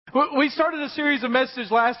We started a series of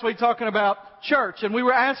messages last week talking about church, and we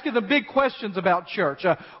were asking the big questions about church.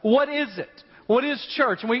 What is it? What is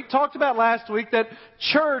church? And we talked about last week that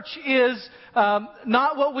church is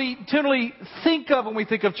not what we generally think of when we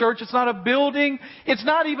think of church. It's not a building. It's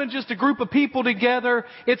not even just a group of people together.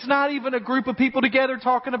 It's not even a group of people together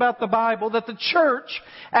talking about the Bible. That the church,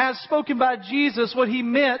 as spoken by Jesus, what He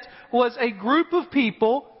meant was a group of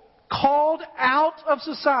people called out of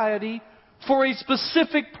society for a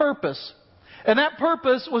specific purpose. And that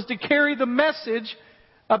purpose was to carry the message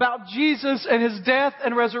about Jesus and His death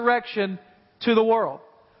and resurrection to the world.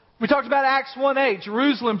 We talked about Acts 1:8,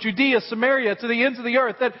 Jerusalem, Judea, Samaria, to the ends of the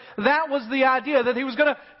earth. That was the idea, that He was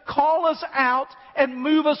going to call us out and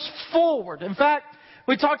move us forward. In fact,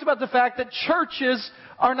 we talked about the fact that churches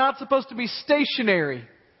are not supposed to be stationary,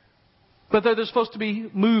 but they're supposed to be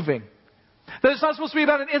moving. That it's not supposed to be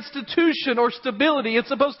about an institution or stability. It's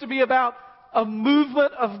supposed to be about a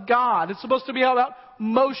movement of God. It's supposed to be about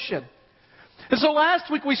motion. And so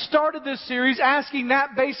last week we started this series asking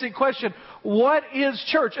that basic question, what is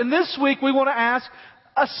church? And this week we want to ask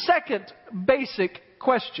a second basic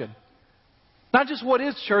question. Not just what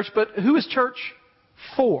is church, but who is church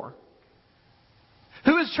for?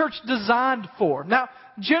 Who is church designed for? Now,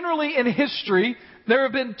 generally in history, there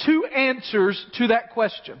have been two answers to that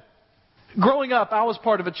question. Growing up, I was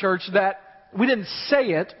part of a church that we didn't say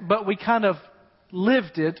it, but we kind of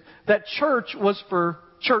lived it, that church was for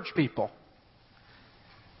church people.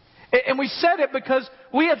 And we said it because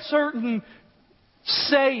we had certain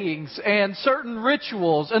sayings and certain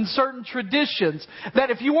rituals and certain traditions that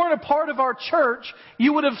if you weren't a part of our church,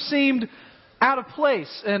 you would have seemed out of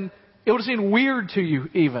place and it would have seemed weird to you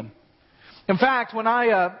even. In fact, when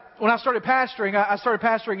I started pastoring, I started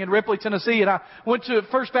pastoring in Ripley, Tennessee, and I went to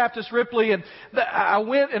First Baptist Ripley, and I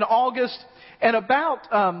went in August, and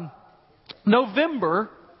about November,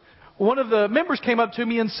 one of the members came up to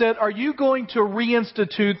me and said, "Are you going to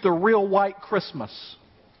reinstitute the Real White Christmas?"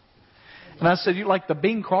 And I said, "You like the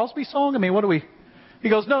Bing Crosby song? I mean, what do we..." He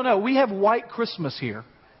goes, No, we have White Christmas here."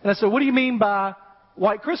 And I said, "What do you mean by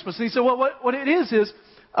White Christmas?" And he said, "Well, what it is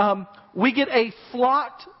we get a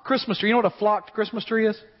flocked Christmas tree." You know what a flocked Christmas tree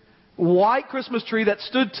is? White Christmas tree that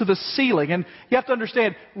stood to the ceiling. And you have to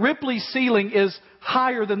understand, Ripley's ceiling is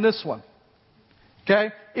higher than this one.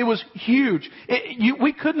 Okay? It was huge.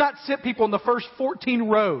 We could not sit people in the first 14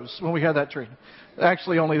 rows when we had that tree.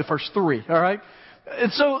 Actually, only the first 3. All right?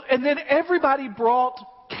 And then everybody brought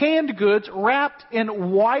canned goods wrapped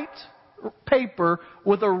in white paper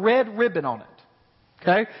with a red ribbon on it.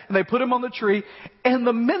 Okay? And they put them on the tree. And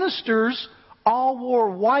the ministers all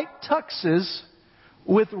wore white tuxes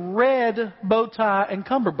with red bow tie and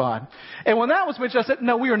cummerbund. And when that was mentioned, I said,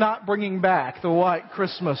 "No, we are not bringing back the white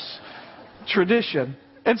Christmas tradition."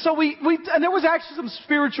 And so and there was actually some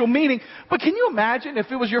spiritual meaning. But can you imagine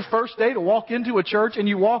if it was your first day to walk into a church and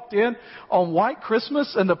you walked in on White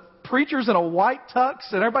Christmas and the preacher's in a white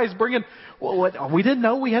tux and everybody's bringing, we didn't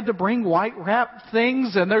know we had to bring white wrapped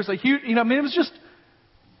things, and there's a huge, it was just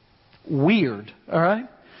weird, all right?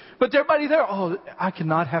 But everybody there, I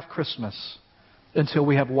cannot have Christmas until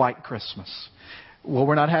we have White Christmas. Well,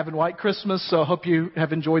 we're not having White Christmas, so I hope you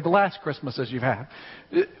have enjoyed the last Christmas as you've had.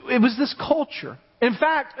 It was this culture. In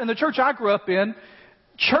fact, in the church I grew up in,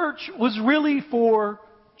 church was really for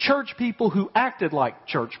church people who acted like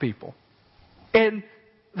church people. And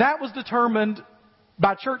that was determined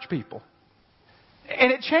by church people.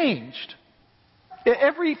 And it changed.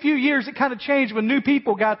 Every few years it kind of changed when new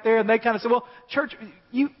people got there and they kind of said, well, church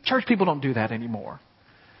people don't do that anymore.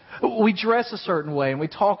 We dress a certain way and we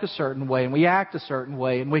talk a certain way and we act a certain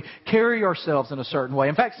way and we carry ourselves in a certain way.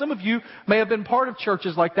 In fact, some of you may have been part of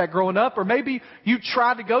churches like that growing up, or maybe you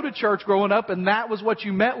tried to go to church growing up and that was what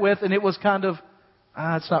you met with, and it was kind of,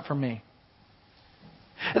 it's not for me.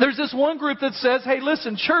 There's this one group that says, hey,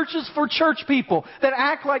 listen, church is for church people that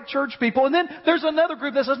act like church people. And then there's another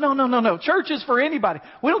group that says, no. Church is for anybody.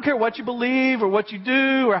 We don't care what you believe or what you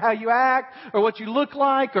do or how you act or what you look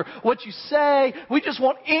like or what you say. We just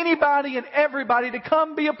want anybody and everybody to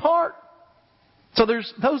come be a part. So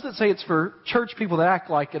there's those that say it's for church people that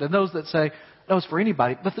act like it, and those that say, no, it's for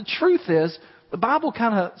anybody. But the truth is, the Bible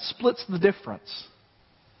kind of splits the difference.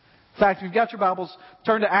 In fact, if you've got your Bibles,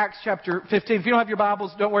 turn to Acts chapter 15. If you don't have your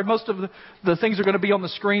Bibles, don't worry. Most of the things are going to be on the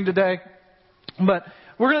screen today. But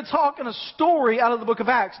we're going to talk in a story out of the book of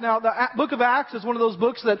Acts. Now, the book of Acts is one of those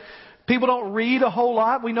books that people don't read a whole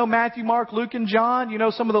lot. We know Matthew, Mark, Luke, and John. You know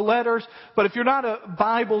some of the letters. But if you're not a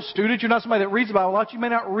Bible student, you're not somebody that reads the Bible a lot, you may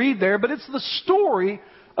not read there. But it's the story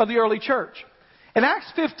of the early church. And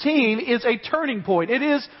Acts 15 is a turning point. It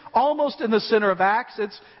is almost in the center of Acts.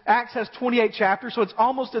 Acts has 28 chapters, so it's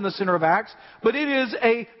almost in the center of Acts. But it is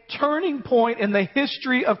a turning point in the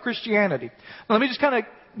history of Christianity. Now, let me just kind of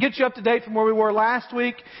get you up to date from where we were last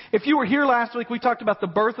week. If you were here last week, we talked about the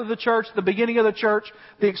birth of the church, the beginning of the church,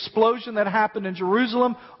 the explosion that happened in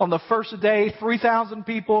Jerusalem on the first day, 3,000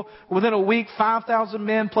 people. Within a week, 5,000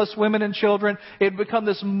 men plus women and children. It had become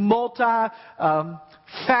this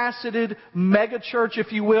faceted mega church,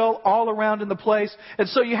 if you will, all around in the place. And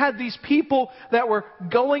so you had these people that were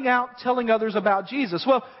going out telling others about Jesus.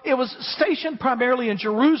 Well, it was stationed primarily in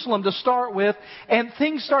Jerusalem to start with, and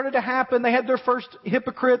things started to happen. They had their first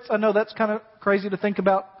hypocrites. I know that's kind of crazy to think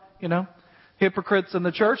about, hypocrites in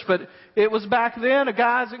the church, but it was back then.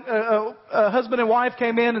 A husband and wife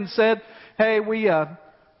came in and said, "Hey,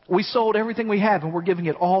 we sold everything we have and we're giving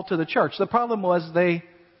it all to the church." The problem was they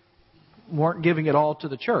weren't giving it all to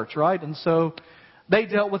the church, right? And so they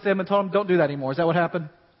dealt with them and told them, "Don't do that anymore." Is that what happened?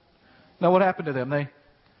 No, what happened to them?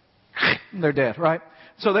 They're dead, right?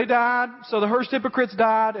 So they died. So the first hypocrites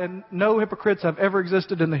died, and no hypocrites have ever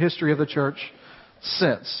existed in the history of the church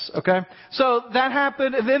since. Okay? So that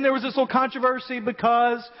happened, and then there was this little controversy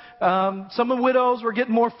because some of the widows were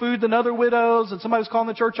getting more food than other widows, and somebody was calling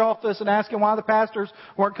the church office and asking why the pastors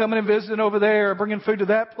weren't coming and visiting over there or bringing food to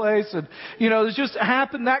that place. And, it just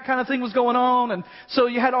happened, that kind of thing was going on. And so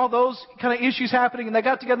you had all those kind of issues happening, and they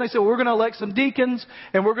got together and they said, "Well, we're going to elect some deacons,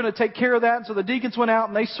 and we're going to take care of that." And so the deacons went out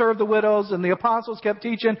and they served the widows, and the apostles kept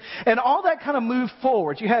teaching, and all that kind of moved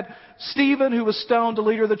forward. You had Stephen, who was stoned, the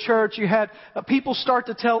leader of the church. You had people start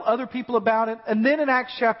to tell other people about it. And then in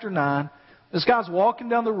Acts chapter 9, this guy's walking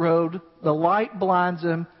down the road, the light blinds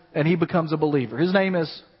him, and he becomes a believer. His name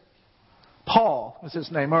is Paul, is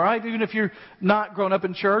his name, all right? Even if you're not grown up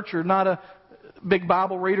in church or not a big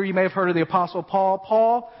Bible reader, you may have heard of the Apostle Paul.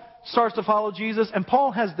 Paul starts to follow Jesus, and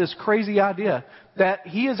Paul has this crazy idea that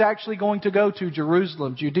he is actually going to go to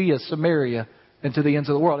Jerusalem, Judea, Samaria, and to the ends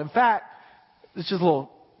of the world. In fact, it's just a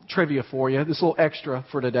little trivia for you, this little extra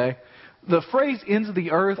for today. The phrase "ends of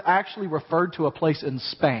the earth" actually referred to a place in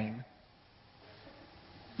Spain.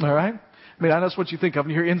 All right? I mean, I know that's what you think of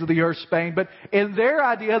when you hear "ends of the earth," Spain. But in their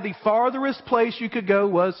idea, the farthest place you could go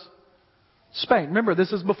was Spain. Remember,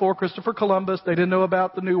 this is before Christopher Columbus. They didn't know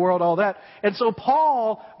about the New World, all that. And so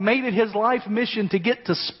Paul made it his life mission to get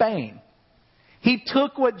to Spain. He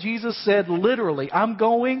took what Jesus said literally. "I'm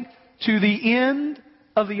going to the end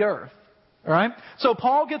of the earth." All right? So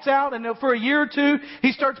Paul gets out, and for a year or two,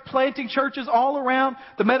 he starts planting churches all around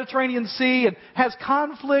the Mediterranean Sea and has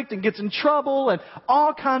conflict and gets in trouble, and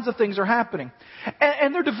all kinds of things are happening.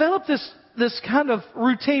 And they developed this kind of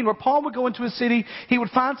routine where Paul would go into a city, he would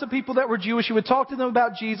find some people that were Jewish, he would talk to them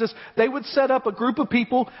about Jesus. They would set up a group of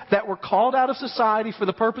people that were called out of society for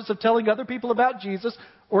the purpose of telling other people about Jesus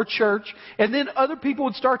or church. And then other people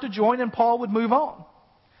would start to join, and Paul would move on.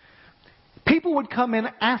 People would come in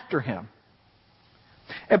after him.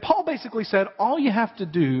 And Paul basically said, all you have to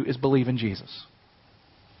do is believe in Jesus.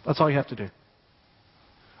 That's all you have to do.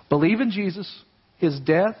 Believe in Jesus, His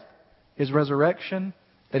death, His resurrection,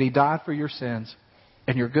 that He died for your sins,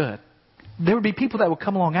 and you're good. There would be people that would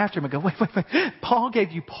come along after him and go, wait. Paul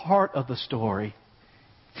gave you part of the story.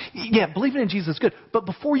 Yeah, believing in Jesus is good. But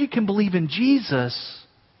before you can believe in Jesus,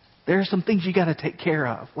 there are some things you got to take care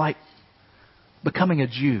of, like becoming a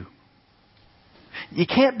Jew. You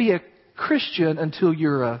can't be a Christian until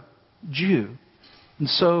you're a Jew. And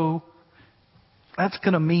so that's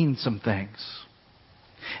going to mean some things.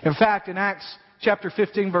 In fact, in Acts chapter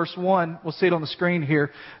 15, verse 1, we'll see it on the screen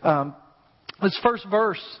here. This first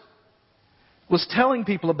verse was telling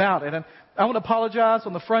people about it. And I want to apologize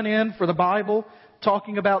on the front end for the Bible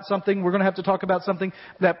talking about something. We're going to have to talk about something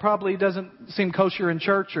that probably doesn't seem kosher in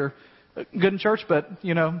church or good in church, but,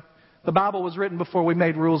 the Bible was written before we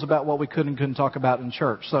made rules about what we could and couldn't talk about in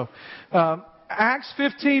church. So, Acts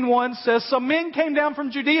 15:1 says, "Some men came down from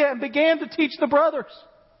Judea and began to teach the brothers."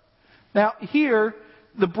 Now, here,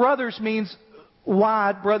 the brothers means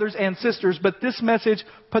wide brothers and sisters, but this message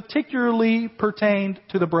particularly pertained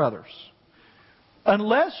to the brothers.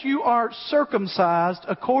 "Unless you are circumcised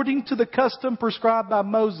according to the custom prescribed by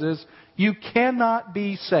Moses, you cannot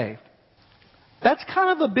be saved." That's kind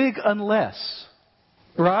of a big unless,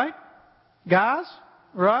 right? Guys,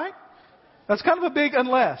 right? That's kind of a big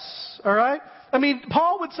unless, all right? I mean,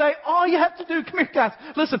 Paul would say, all you have to do, come here guys,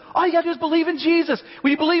 listen, all you got to do is believe in Jesus. When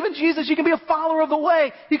you believe in Jesus, you can be a follower of the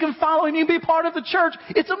way. You can follow Him. You can be a part of the church.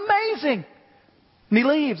 It's amazing. And he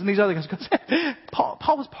leaves, and these other guys go,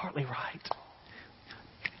 Paul was partly right.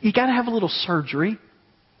 You got to have a little surgery.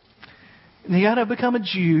 And you got to become a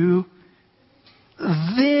Jew.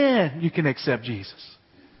 then you can accept Jesus.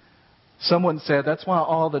 Someone said that's why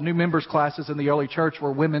all the new members classes in the early church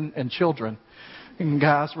were women and children. And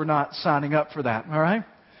guys were not signing up for that, all right?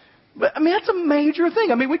 But, I mean, that's a major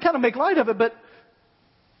thing. I mean, we kind of make light of it, but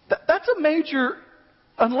that's a major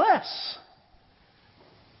unless.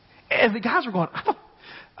 And the guys were going,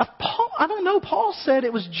 I don't know. Paul said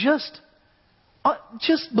it was just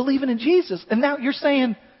believing in Jesus. And now you're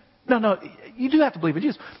saying, no, you do have to believe in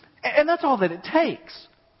Jesus. And that's all that it takes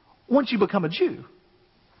once you become a Jew.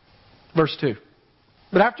 Verse 2.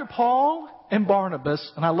 But after Paul and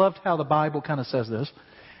Barnabas, and I loved how the Bible kind of says this,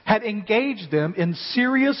 had engaged them in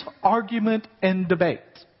serious argument and debate.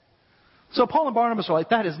 So Paul and Barnabas are like,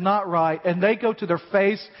 that is not right. And they go to their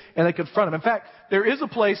face and they confront him. In fact, there is a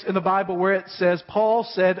place in the Bible where it says, Paul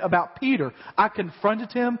said about Peter, I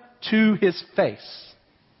confronted him to his face.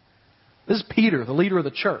 This is Peter, the leader of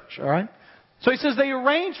the church, all right? So he says they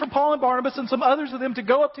arranged for Paul and Barnabas and some others of them to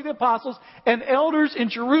go up to the apostles and elders in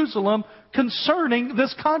Jerusalem concerning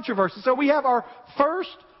this controversy. So we have our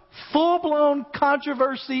first full-blown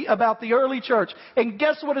controversy about the early church. And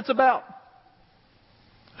guess what it's about?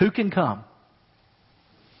 Who can come?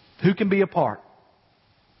 Who can be a part?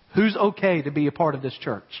 Who's okay to be a part of this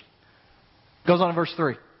church? Goes on in verse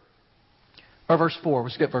 3. Or verse 4.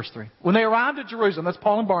 We'll skip verse 3. When they arrived at Jerusalem, that's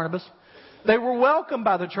Paul and Barnabas, they were welcomed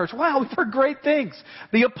by the church. Wow, we've heard great things.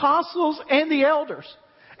 The apostles and the elders.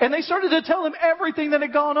 And they started to tell him everything that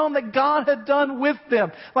had gone on that God had done with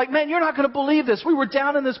them. Like, man, you're not going to believe this. We were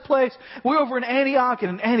down in this place. We were over in Antioch.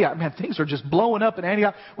 And in Antioch, man, things are just blowing up in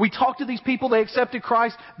Antioch. We talked to these people. They accepted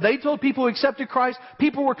Christ. They told people who accepted Christ.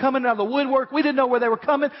 People were coming out of the woodwork. We didn't know where they were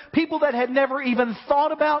coming. People that had never even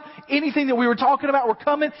thought about anything that we were talking about were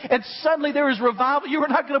coming. And suddenly there was revival. You were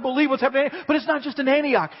not going to believe what's happening. But it's not just in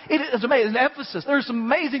Antioch. It is amazing. In Ephesus. There's some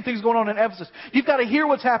amazing things going on in Ephesus. You've got to hear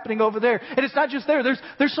what's happening over there. And it's not just there.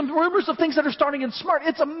 There's some rumors of things that are starting in Smyrna.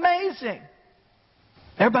 It's amazing.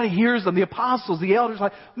 Everybody hears them. The apostles, the elders,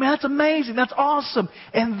 like, man, that's amazing. That's awesome.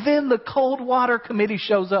 And then the Cold Water Committee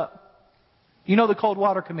shows up. You know the Cold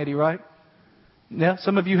Water Committee, right? Yeah,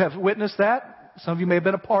 some of you have witnessed that. Some of you may have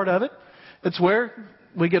been a part of it. It's where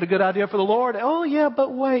we get a good idea for the Lord. Oh, yeah,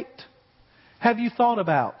 but wait. Have you thought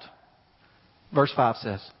about? Verse 5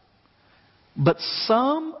 says, but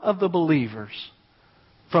some of the believers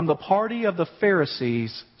from the party of the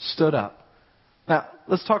Pharisees stood up. Now,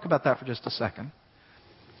 let's talk about that for just a second.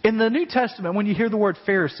 In the New Testament, when you hear the word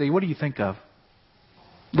Pharisee, what do you think of?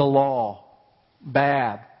 The law.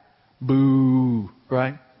 Bad. Boo.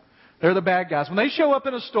 Right? They're the bad guys. When they show up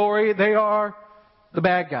in a story, they are the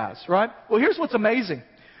bad guys. Right? Well, here's what's amazing.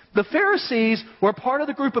 The Pharisees were part of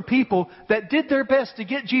the group of people that did their best to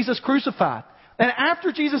get Jesus crucified. And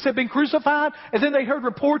after Jesus had been crucified, and then they heard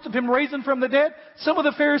reports of Him raising from the dead, some of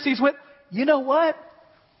the Pharisees went, you know what?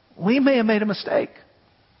 We may have made a mistake.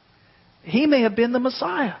 He may have been the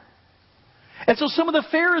Messiah. And so some of the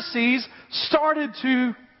Pharisees started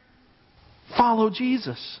to follow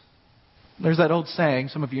Jesus. There's that old saying,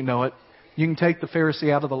 some of you know it. You can take the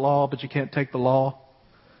Pharisee out of the law, but you can't take the law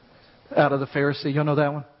out of the Pharisee. You'll know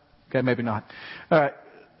that one? Okay, maybe not. All right.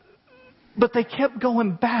 But they kept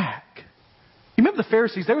going back. You remember the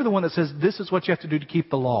Pharisees? They were the one that says, this is what you have to do to keep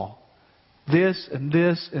the law. This and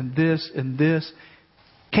this and this and this.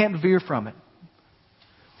 Can't veer from it.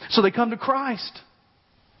 So they come to Christ.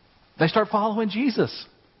 They start following Jesus.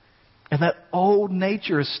 And that old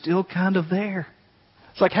nature is still kind of there.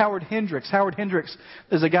 It's like Howard Hendricks. Howard Hendricks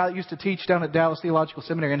is a guy that used to teach down at Dallas Theological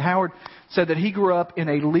Seminary. And Howard said that he grew up in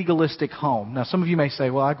a legalistic home. Now, some of you may say,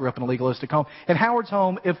 well, I grew up in a legalistic home. In Howard's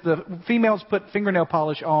home, if the females put fingernail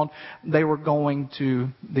polish on, they were going to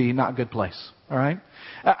the not good place. All right?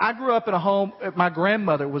 I grew up in a home, my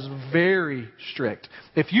grandmother was very strict.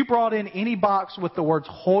 If you brought in any box with the words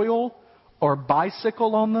Hoyle or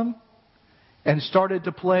bicycle on them and started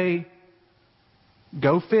to play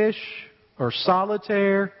Go Fish or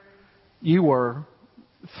solitaire, you were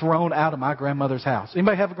thrown out of my grandmother's house.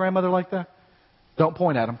 Anybody have a grandmother like that? Don't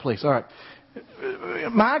point at them, please. All right.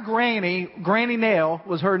 My Granny Nail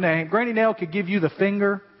was her name. Granny Nail could give you the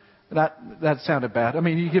finger. That sounded bad. I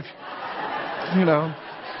mean, you give, you know,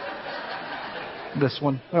 this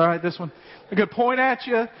one. All right, this one. I could point at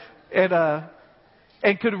you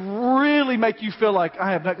and could really make you feel like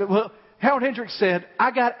I have not. Well, Howard Hendricks said, I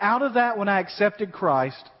got out of that when I accepted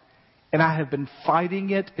Christ. And I have been fighting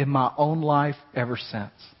it in my own life ever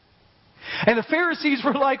since. And the Pharisees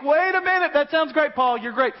were like, wait a minute, that sounds great, Paul,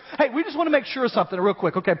 you're great. Hey, we just want to make sure of something real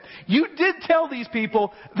quick, okay? You did tell these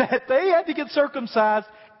people that they had to get circumcised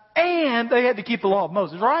and they had to keep the law of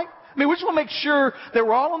Moses, right? I mean, we just want to make sure that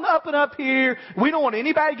we're all on the up and up here. We don't want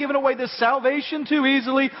anybody giving away this salvation too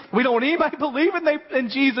easily. We don't want anybody believing in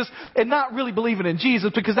Jesus and not really believing in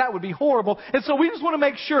Jesus, because that would be horrible. And so we just want to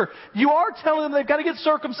make sure you are telling them they've got to get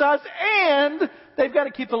circumcised and they've got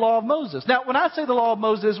to keep the law of Moses. Now, when I say the law of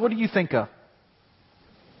Moses, what do you think of?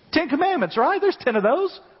 10 Commandments, right? There's 10 of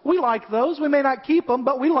those. We like those. We may not keep them,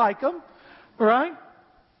 but we like them. Right?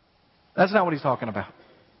 That's not what he's talking about.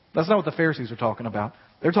 That's not what the Pharisees are talking about.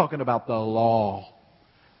 They're talking about the law.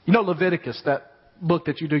 You know Leviticus, that book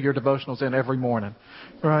that you do your devotionals in every morning.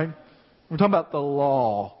 Right? We're talking about the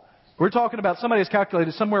law. We're talking about, somebody has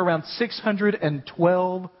calculated somewhere around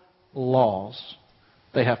 612 laws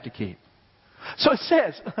they have to keep. So it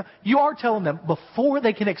says, you are telling them before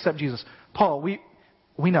they can accept Jesus, Paul, we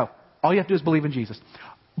know. All you have to do is believe in Jesus.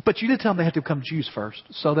 But you did tell them they have to become Jews first.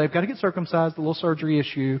 So they've got to get circumcised, the little surgery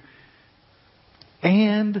issue.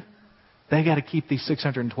 And they got to keep these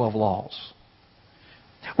 612 laws.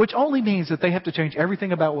 Which only means that they have to change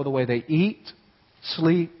everything about the way they eat,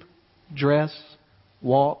 sleep, dress,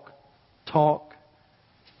 walk, talk.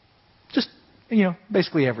 Just,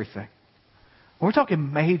 basically everything. We're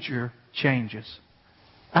talking major changes.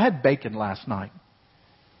 I had bacon last night.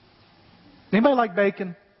 Anybody like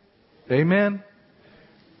bacon? Amen.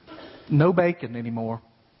 No bacon anymore.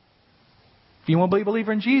 If you want to be a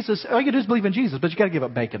believer in Jesus, all you do is believe in Jesus, but you got to give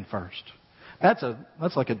up bacon first. That's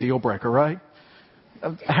like a deal breaker, right?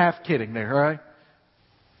 I'm half kidding there, right?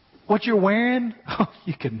 What you're wearing,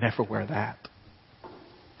 you can never wear that.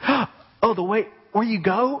 The way where you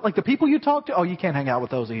go, like the people you talk to, you can't hang out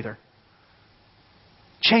with those either.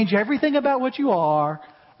 Change everything about what you are.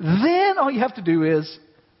 Then all you have to do is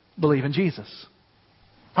believe in Jesus.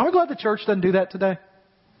 Aren't we glad the church doesn't do that today?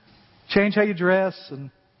 Change how you dress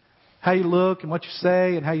and how you look and what you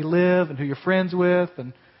say and how you live and who you're friends with.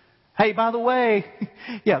 And hey, by the way,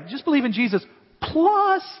 just believe in Jesus.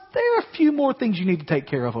 Plus, there are a few more things you need to take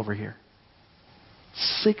care of over here.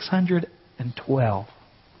 612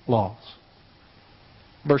 laws.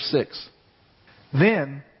 Verse 6.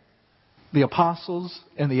 Then the apostles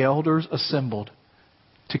and the elders assembled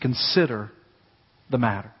to consider the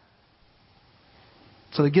matter.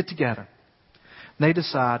 So they get together. And they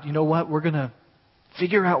decide, you know what, we're going to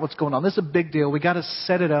figure out what's going on. This is a big deal. We got to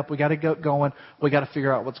set it up. We got to get going. We got to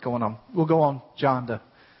figure out what's going on. We'll go on, John, to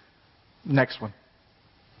next one.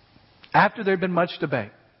 After there had been much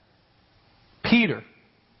debate, Peter,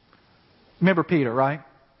 remember Peter, right?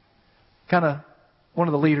 Kind of one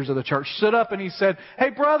of the leaders of the church, stood up and he said,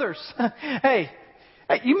 hey, brothers, hey,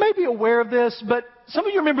 you may be aware of this, but some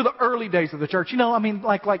of you remember the early days of the church.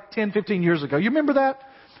 Like 10, 15 years ago. You remember that?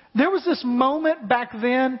 There was this moment back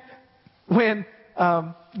then when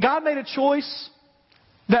God made a choice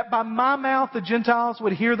that by my mouth the Gentiles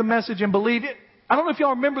would hear the message and believe it. I don't know if y'all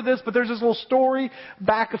remember this, but there's this little story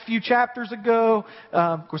back a few chapters ago.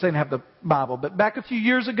 Of course, they didn't have the Bible, but back a few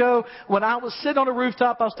years ago when I was sitting on a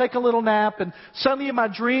rooftop, I was taking a little nap, and suddenly in my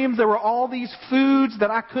dreams there were all these foods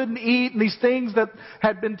that I couldn't eat, and these things that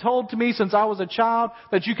had been told to me since I was a child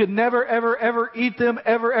that you could never, ever, ever eat them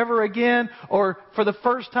ever, ever again, or for the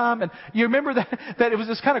first time. And you remember that it was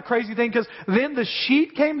this kind of crazy thing, because then the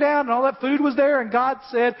sheet came down and all that food was there, and God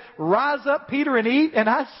said, rise up, Peter, and eat. And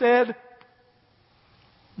I said,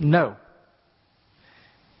 no,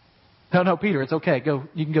 Peter, it's okay.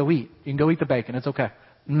 You can go eat. You can go eat the bacon. It's okay.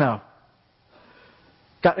 No.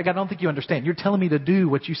 God, I don't think you understand. You're telling me to do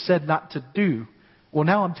what you said not to do. Well,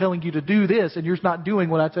 now I'm telling you to do this, and you're not doing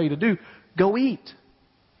what I tell you to do. Go eat.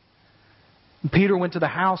 And Peter went to the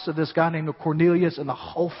house of this guy named Cornelius, and the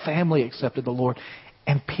whole family accepted the Lord.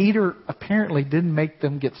 And Peter apparently didn't make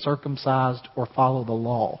them get circumcised or follow the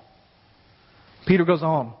law. Peter goes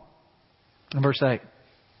on in verse 8.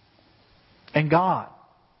 And God,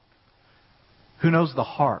 who knows the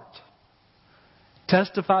heart,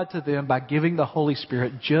 testified to them by giving the Holy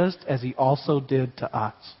Spirit just as He also did to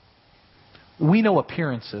us. We know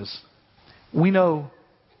appearances. We know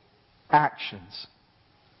actions.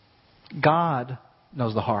 God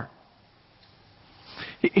knows the heart.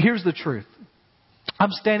 Here's the truth.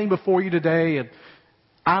 I'm standing before you today and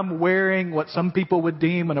I'm wearing what some people would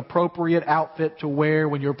deem an appropriate outfit to wear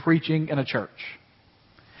when you're preaching in a church.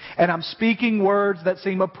 And I'm speaking words that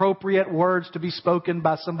seem appropriate words to be spoken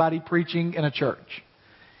by somebody preaching in a church.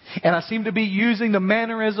 And I seem to be using the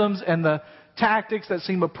mannerisms and the tactics that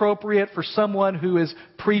seem appropriate for someone who is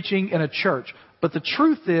preaching in a church. But the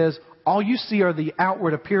truth is, all you see are the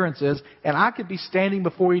outward appearances, and I could be standing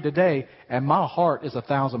before you today, and my heart is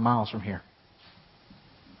 1,000 miles from here.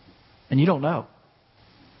 And you don't know.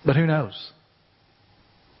 But who knows?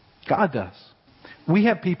 God does. We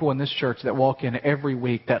have people in this church that walk in every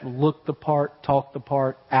week that look the part, talk the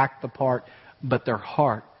part, act the part, but their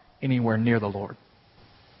heart anywhere near the Lord.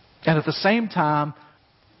 And at the same time,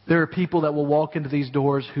 there are people that will walk into these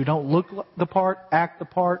doors who don't look the part, act the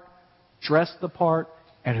part, dress the part,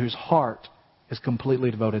 and whose heart is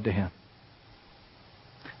completely devoted to Him.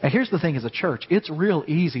 Now here's the thing as a church. It's real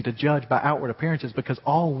easy to judge by outward appearances because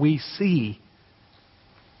all we see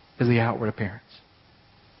is the outward appearance.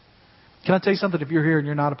 Can I tell you something? If you're here and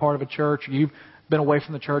you're not a part of a church, or you've been away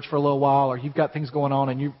from the church for a little while, or you've got things going on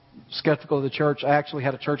and you're skeptical of the church, I actually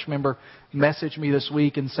had a church member message me this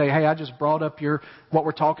week and say, hey, I just brought up what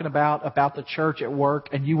we're talking about the church at work,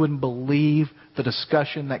 and you wouldn't believe the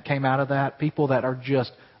discussion that came out of that. People that are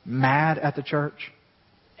just mad at the church.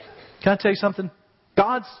 Can I tell you something?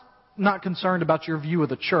 God's not concerned about your view of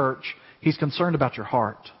the church. He's concerned about your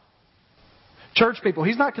heart. Church people,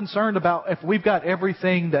 He's not concerned about if we've got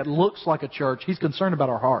everything that looks like a church. He's concerned about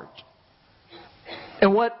our heart.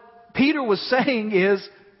 And what Peter was saying is,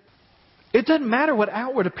 it doesn't matter what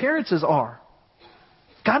outward appearances are.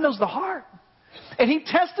 God knows the heart. And He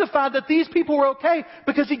testified that these people were okay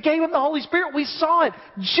because He gave them the Holy Spirit. We saw it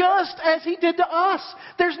just as He did to us.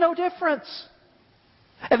 There's no difference.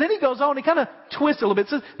 And then He goes on, He kind of twists a little bit.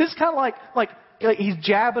 So this is kind of like He's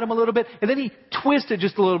jabbing them a little bit. And then He twisted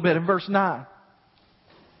just a little bit in verse 9.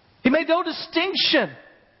 He made no distinction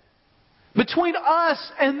between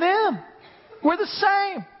us and them. We're the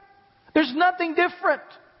same. There's nothing different.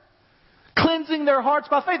 Cleansing their hearts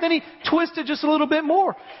by faith. Then He twisted just a little bit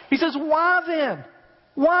more. He says, why then?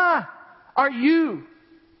 Why are you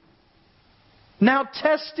now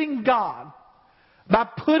testing God by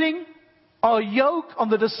putting a yoke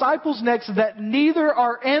on the disciples' necks that neither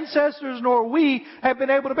our ancestors nor we have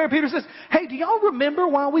been able to bear? Peter says, hey, do y'all remember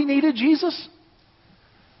why we needed Jesus?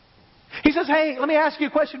 He says, hey, let me ask you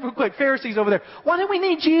a question real quick. Pharisees over there. Why did we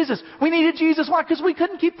need Jesus? We needed Jesus. Why? Because we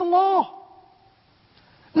couldn't keep the law.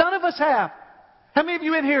 None of us have. How many of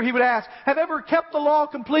you in here, he would ask, have ever kept the law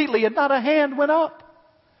completely and not a hand went up?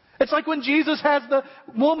 It's like when Jesus has the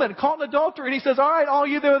woman caught in adultery and He says, all right, all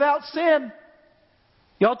you there without sin,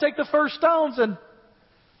 y'all take the first stones, and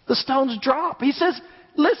the stones drop. He says,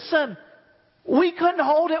 listen, we couldn't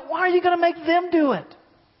hold it. Why are you going to make them do it?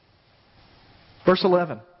 Verse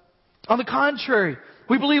 11. On the contrary,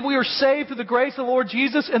 we believe we are saved through the grace of the Lord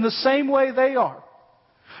Jesus in the same way they are.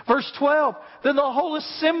 Verse 12, then the whole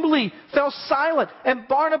assembly fell silent, and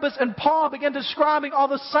Barnabas and Paul began describing all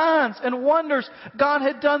the signs and wonders God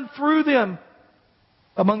had done through them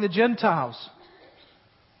among the Gentiles.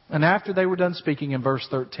 And after they were done speaking in verse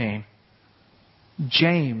 13,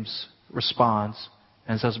 James responds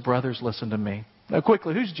and says, brothers, listen to me. Now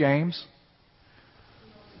quickly, who's James?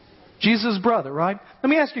 Jesus' brother, right? Let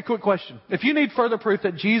me ask you a quick question. If you need further proof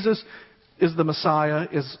that Jesus is the Messiah,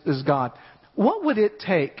 is God, what would it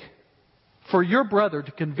take for your brother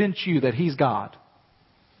to convince you that he's God?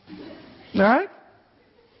 All right?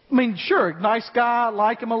 I mean, sure, nice guy,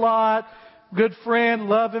 like him a lot, good friend,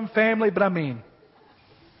 love him, family, but I mean,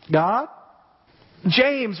 God?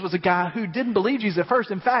 James was a guy who didn't believe Jesus at first.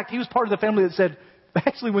 In fact, he was part of the family that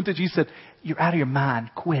actually went to Jesus and said, you're out of your mind,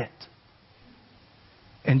 quit.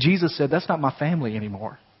 And Jesus said, that's not my family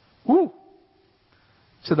anymore. Woo!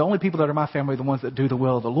 So the only people that are my family are the ones that do the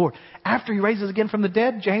will of the Lord. After He raises again from the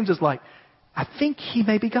dead, James is like, I think He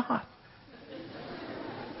may be God.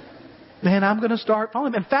 Then I'm going to start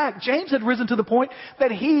following Him. In fact, James had risen to the point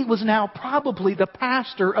that he was now probably the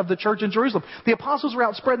pastor of the church in Jerusalem. The apostles were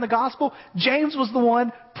out spreading the gospel. James was the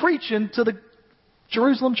one preaching to the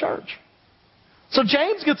Jerusalem church. So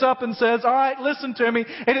James gets up and says, all right, listen to me.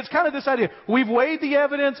 And it's kind of this idea. We've weighed the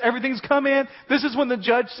evidence. Everything's come in. This is when the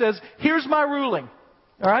judge says, here's my ruling.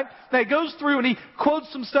 All right? Now he goes through and he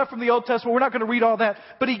quotes some stuff from the Old Testament. We're not going to read all that.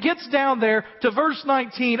 But he gets down there to verse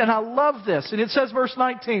 19. And I love this. And it says, verse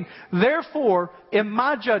 19, therefore, in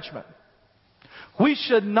my judgment, we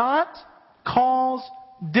should not cause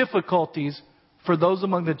difficulties for those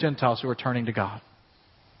among the Gentiles who are turning to God.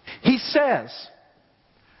 He says,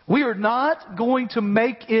 we are not going to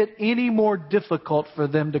make it any more difficult for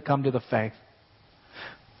them to come to the faith.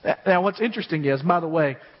 Now, what's interesting is, by the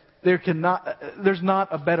way, there's not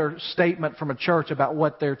a better statement from a church about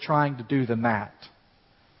what they're trying to do than that.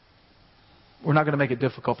 We're not going to make it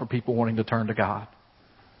difficult for people wanting to turn to God.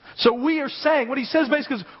 So we are saying, what he says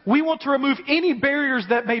basically is, we want to remove any barriers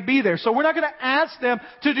that may be there. So we're not going to ask them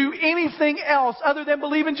to do anything else other than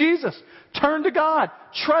believe in Jesus. Turn to God.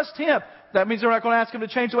 Trust Him. That means we're not going to ask them to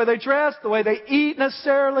change the way they dress, the way they eat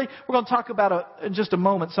necessarily. We're going to talk about in just a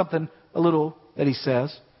moment something a little that he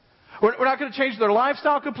says. We're not going to change their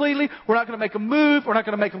lifestyle completely. We're not going to make them move. We're not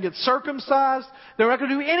going to make them get circumcised. They're not going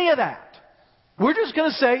to do any of that. We're just going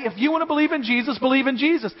to say, if you want to believe in Jesus, believe in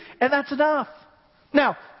Jesus. And that's enough.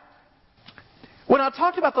 Now, when I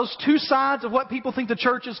talked about those two sides of what people think the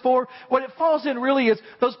church is for, what it falls in really is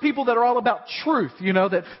those people that are all about truth,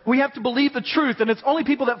 that we have to believe the truth, and it's only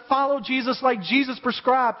people that follow Jesus like Jesus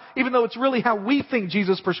prescribed, even though it's really how we think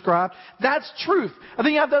Jesus prescribed. That's truth. And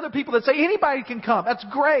then you have the other people that say anybody can come. That's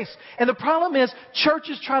grace. And the problem is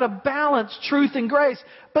churches try to balance truth and grace,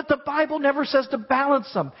 but the Bible never says to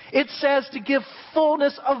balance them. It says to give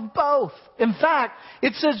fullness of both. In fact,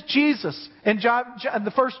 it says Jesus in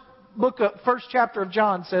the first chapter of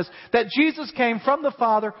John says that Jesus came from the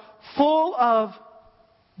Father full of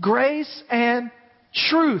grace and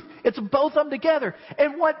truth. It's both of them together.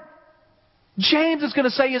 And what James is going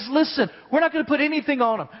to say is, listen, we're not going to put anything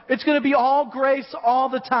on them. It's going to be all grace all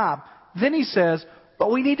the time. Then he says, but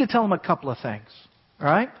we need to tell them a couple of things. All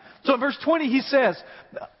right? So in verse 20 he says,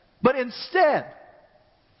 but instead,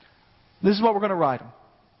 this is what we're going to write them.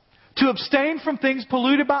 To abstain from things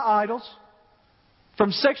polluted by idols,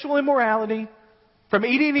 from sexual immorality, from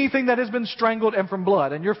eating anything that has been strangled, and from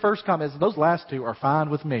blood. And your first comment is, those last two are fine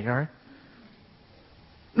with me, all right?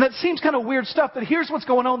 And that seems kind of weird stuff, but here's what's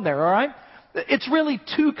going on there, all right? It's really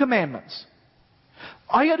two commandments.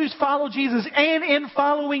 All you got to do is follow Jesus, and in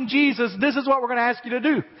following Jesus, this is what we're going to ask you to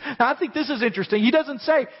do. Now, I think this is interesting. He doesn't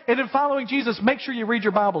say, and in following Jesus, make sure you read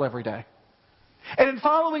your Bible every day. And in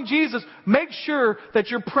following Jesus, make sure that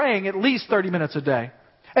you're praying at least 30 minutes a day.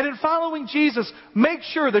 And in following Jesus, make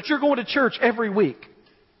sure that you're going to church every week.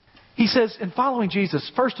 He says, in following Jesus,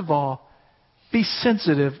 first of all, be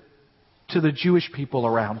sensitive to the Jewish people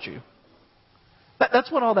around you. That's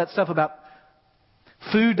what all that stuff about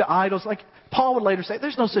food to idols, like Paul would later say,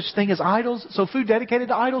 there's no such thing as idols. So food dedicated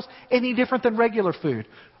to idols, any different than regular food.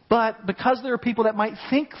 But because there are people that might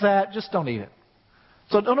think that, just don't eat it.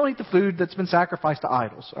 So don't eat the food that's been sacrificed to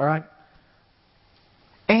idols, all right?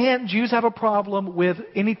 And Jews have a problem with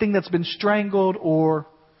anything that's been strangled or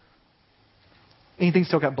anything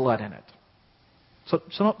still got blood in it. So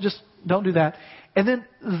don't do that. And then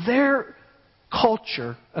their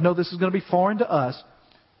culture, I know this is going to be foreign to us,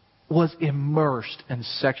 was immersed in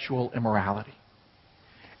sexual immorality.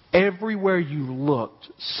 Everywhere you looked,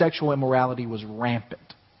 sexual immorality was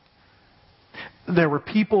rampant. There were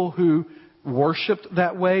people who worshipped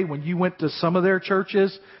that way. When you went to some of their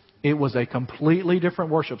churches, it was a completely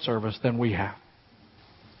different worship service than we have.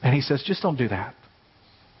 And he says, just don't do that.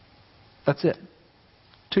 That's it.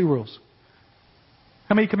 2 rules.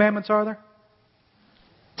 How many commandments are there?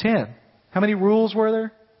 10. How many rules were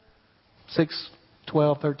there? 6,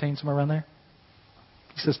 12, 13, somewhere around there.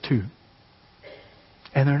 He says 2.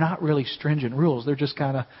 And they're not really stringent rules. They're just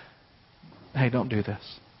kind of, hey, don't do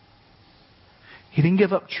this. He didn't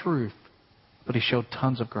give up truth, but he showed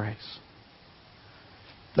tons of grace.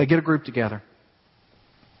 They get a group together.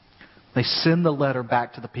 They send the letter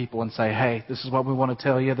back to the people and say, hey, this is what we want to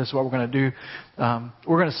tell you. This is what we're going to do.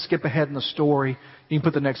 We're going to skip ahead in the story. You can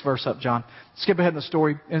put the next verse up, John. Skip ahead in the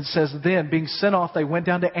story. And it says, then, being sent off, they went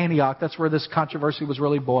down to Antioch. That's where this controversy was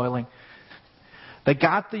really boiling. They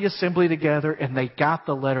got the assembly together and they got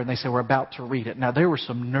the letter and they said, we're about to read it. Now, there were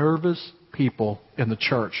some nervous people in the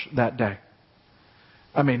church that day.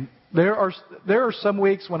 I mean, there are some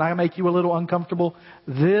weeks when I make you a little uncomfortable.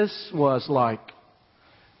 This was like,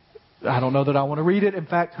 I don't know that I want to read it. In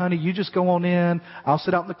fact, honey, you just go on in. I'll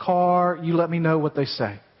sit out in the car. You let me know what they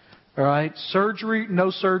say. All right? Surgery,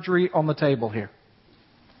 no surgery on the table here.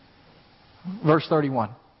 Verse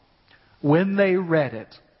 31. When they read it,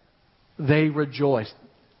 they rejoiced.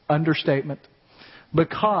 Understatement.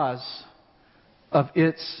 Because of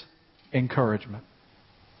its encouragement.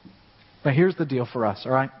 Now here's the deal for us,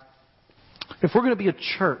 all right? If we're going to be a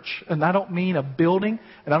church, and I don't mean a building,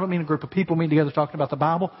 and I don't mean a group of people meeting together talking about the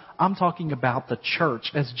Bible, I'm talking about the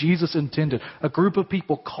church as Jesus intended. A group of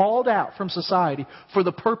people called out from society for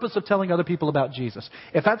the purpose of telling other people about Jesus.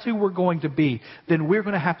 If that's who we're going to be, then we're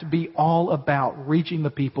going to have to be all about reaching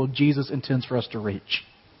the people Jesus intends for us to reach.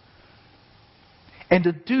 And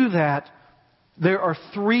to do that, there are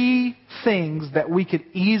 3 things that we could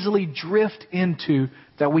easily drift into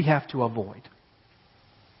that we have to avoid.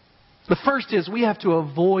 The first is we have to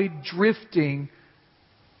avoid drifting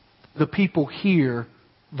the people here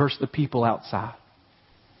versus the people outside.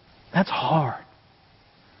 That's hard.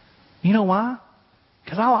 You know why?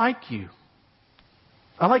 Because I like you.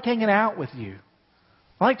 I like hanging out with you.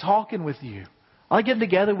 I like talking with you. I like getting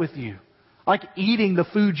together with you. I like eating the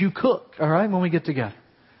food you cook, all right, when we get together.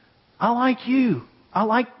 I like you. I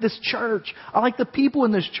like this church. I like the people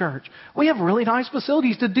in this church. We have really nice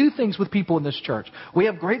facilities to do things with people in this church. We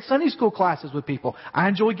have great Sunday school classes with people. I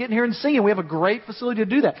enjoy getting here and singing. We have a great facility to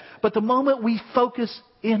do that. But the moment we focus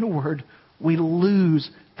inward, we lose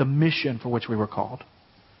the mission for which we were called.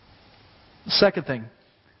 The second thing,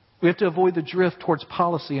 we have to avoid the drift towards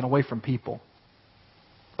policy and away from people.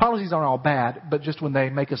 Policies aren't all bad, but just when they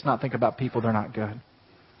make us not think about people, they're not good.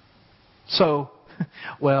 So,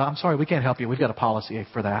 well, I'm sorry, we can't help you. We've got a policy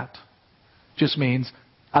for that. Just means,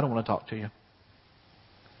 I don't want to talk to you.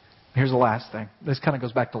 Here's the last thing. This kind of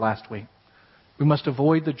goes back to last week. We must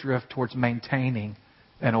avoid the drift towards maintaining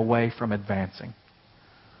and away from advancing.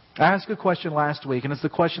 I asked a question last week, and it's the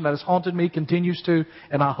question that has haunted me, continues to,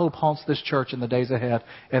 and I hope haunts this church in the days ahead.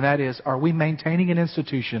 And that is, are we maintaining an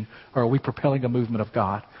institution, or are we propelling a movement of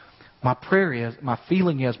God? My prayer is, my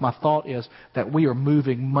feeling is, my thought is that we are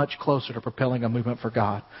moving much closer to propelling a movement for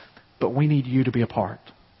God. But we need you to be a part.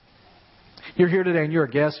 You're here today and you're a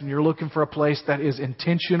guest and you're looking for a place that is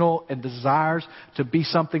intentional and desires to be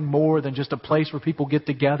something more than just a place where people get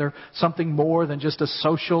together, something more than just a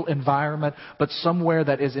social environment, but somewhere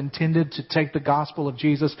that is intended to take the gospel of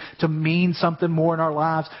Jesus, to mean something more in our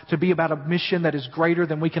lives, to be about a mission that is greater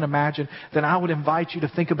than we can imagine, then I would invite you to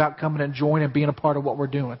think about coming and joining and being a part of what we're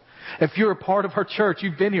doing. If you're a part of our church,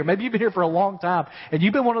 you've been here, maybe you've been here for a long time, and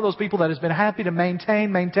you've been one of those people that has been happy to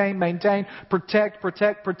maintain, protect,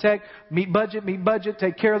 meet budget,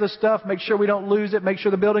 take care of the stuff, make sure we don't lose it, make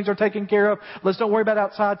sure the buildings are taken care of. Let's don't worry about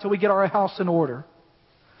outside till we get our house in order.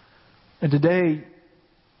 And today,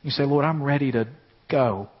 you say, Lord, I'm ready to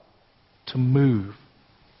go, to move,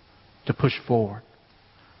 to push forward.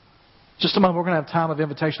 Just a moment, we're going to have time of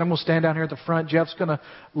invitation. I'm going to stand down here at the front. Jeff's going to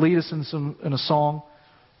lead us in a song.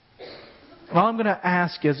 And all I'm going to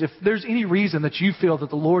ask is if there's any reason that you feel that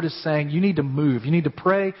the Lord is saying you need to move, you need to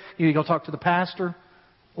pray, you need to go talk to the pastor,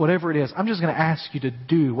 whatever it is, I'm just going to ask you to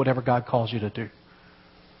do whatever God calls you to do.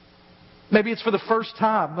 Maybe it's for the first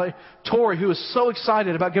time, like Tori, who is so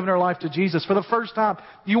excited about giving her life to Jesus. For the first time,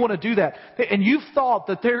 you want to do that. And you've thought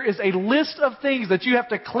that there is a list of things that you have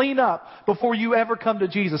to clean up before you ever come to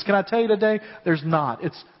Jesus. Can I tell you today? There's not.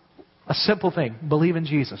 It's a simple thing. Believe in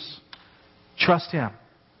Jesus. Trust Him.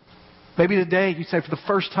 Maybe today you say, for the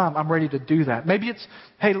first time, I'm ready to do that. Maybe it's,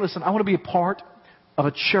 hey, listen, I want to be a part of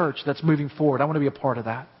a church that's moving forward. I want to be a part of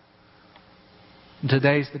that. And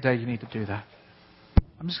today's the day you need to do that.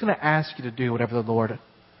 I'm just going to ask you to do whatever the Lord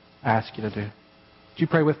asks you to do. Would you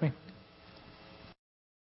pray with me?